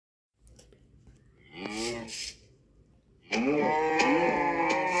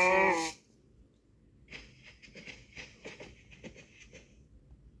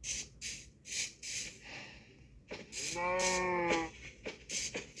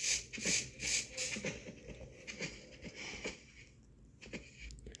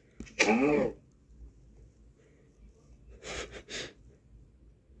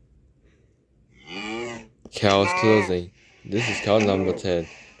Cows closing. This is cow number 10.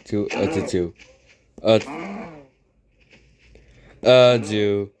 2 2. Do.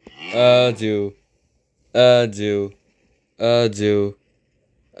 Do. Do. Do. Do.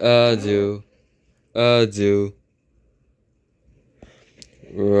 Do. Do.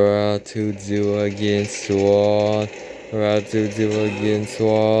 What to do against what? What to do against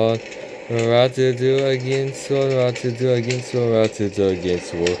what? What to do against what? What to do against what? What to do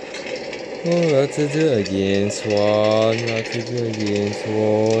against what? What to do against what? What to do against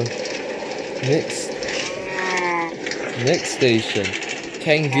what? Next station,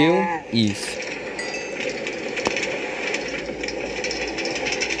 Kangville East.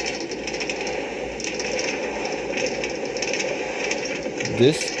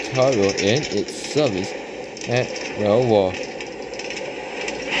 This car will end its service at Ridegeworth.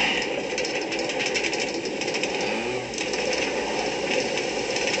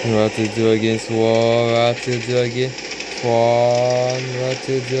 What to do against war? What to do against war? What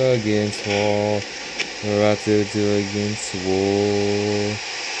to do against war? What to do against war?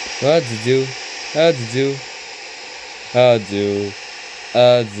 What to do? How to do? How do?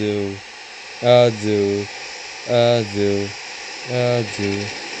 How do? How do? How do? How do?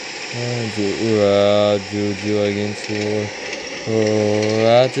 How do against war? Oh,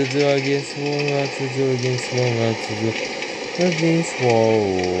 what to do against war? What to do against war? What to do against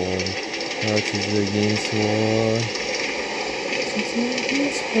war? What to do against war?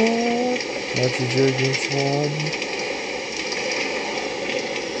 What to do against war?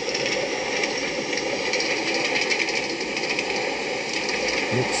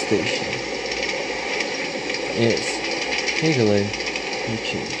 Next station is Piglin.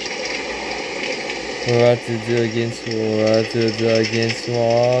 Change. What to do against war? What to do against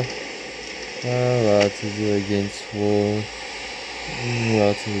war? What to do against war?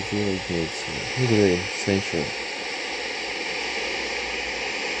 What to do against war? Piglin Central.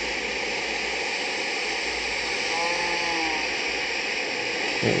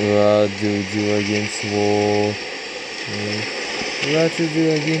 What to do against war? What to do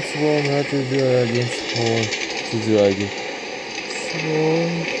against war? What to do against war? To do against war.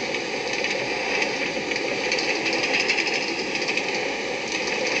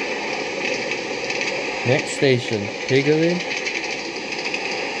 Next station, Piglin.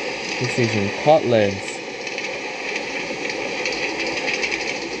 Next station, Cowlands.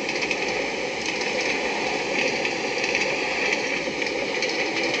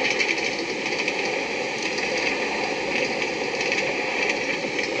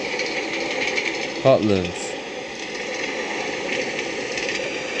 Cowlands.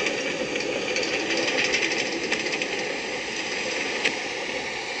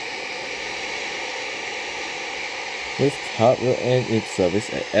 This car will end its service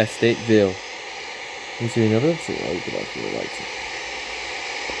at Estateville. This is another episode. I'll get off the lights.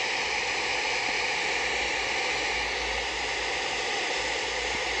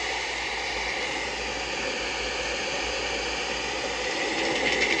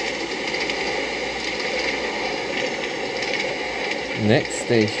 Next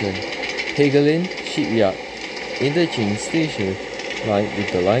station, Piglin Shipyard. Interchange station line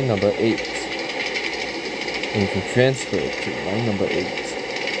with the line number 8. And you can transfer it to line number 8.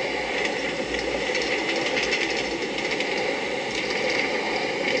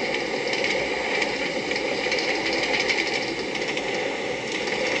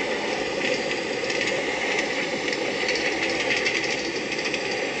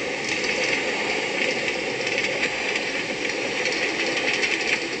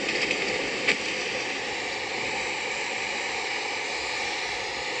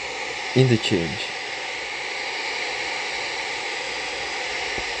 Interchange.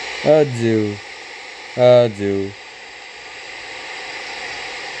 Adieu. Adieu.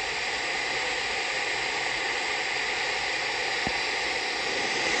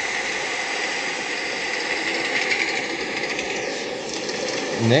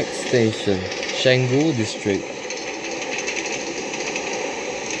 Next station, Shanggu District.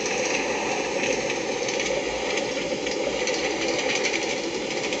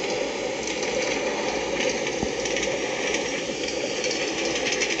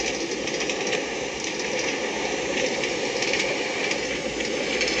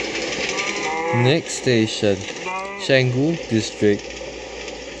 Next station, Shanggu District.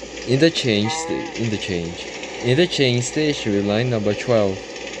 Interchange station with line number 12.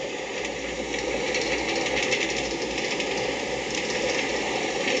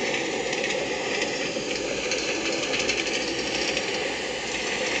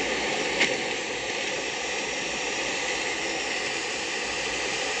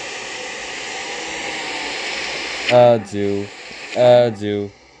 Adieu,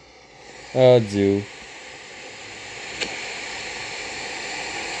 adieu, adieu.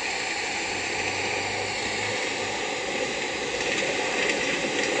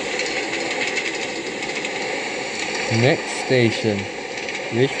 Next station,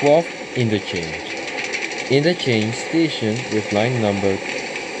 Ridegeworth Interchange. Interchange station with line number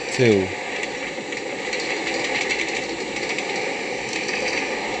 2.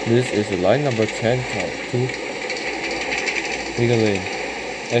 This is the line number 10 to Piglin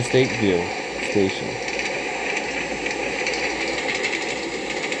Estate View Station.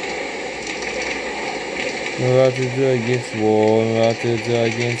 What to do against war? What to do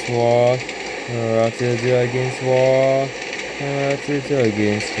against war? What to do against war? What to do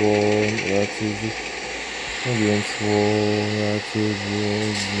against war? What to do against war? What to do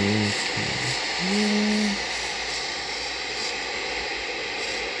against war?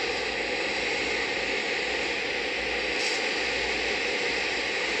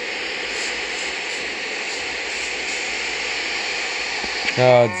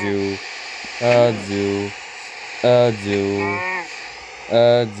 Adieu, adieu, adieu,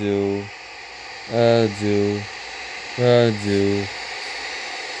 adieu, adieu, adieu.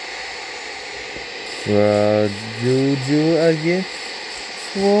 What do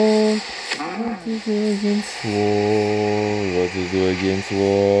against war? What to do against war? What to do against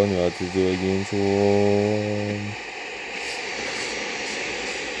war? What to do against war?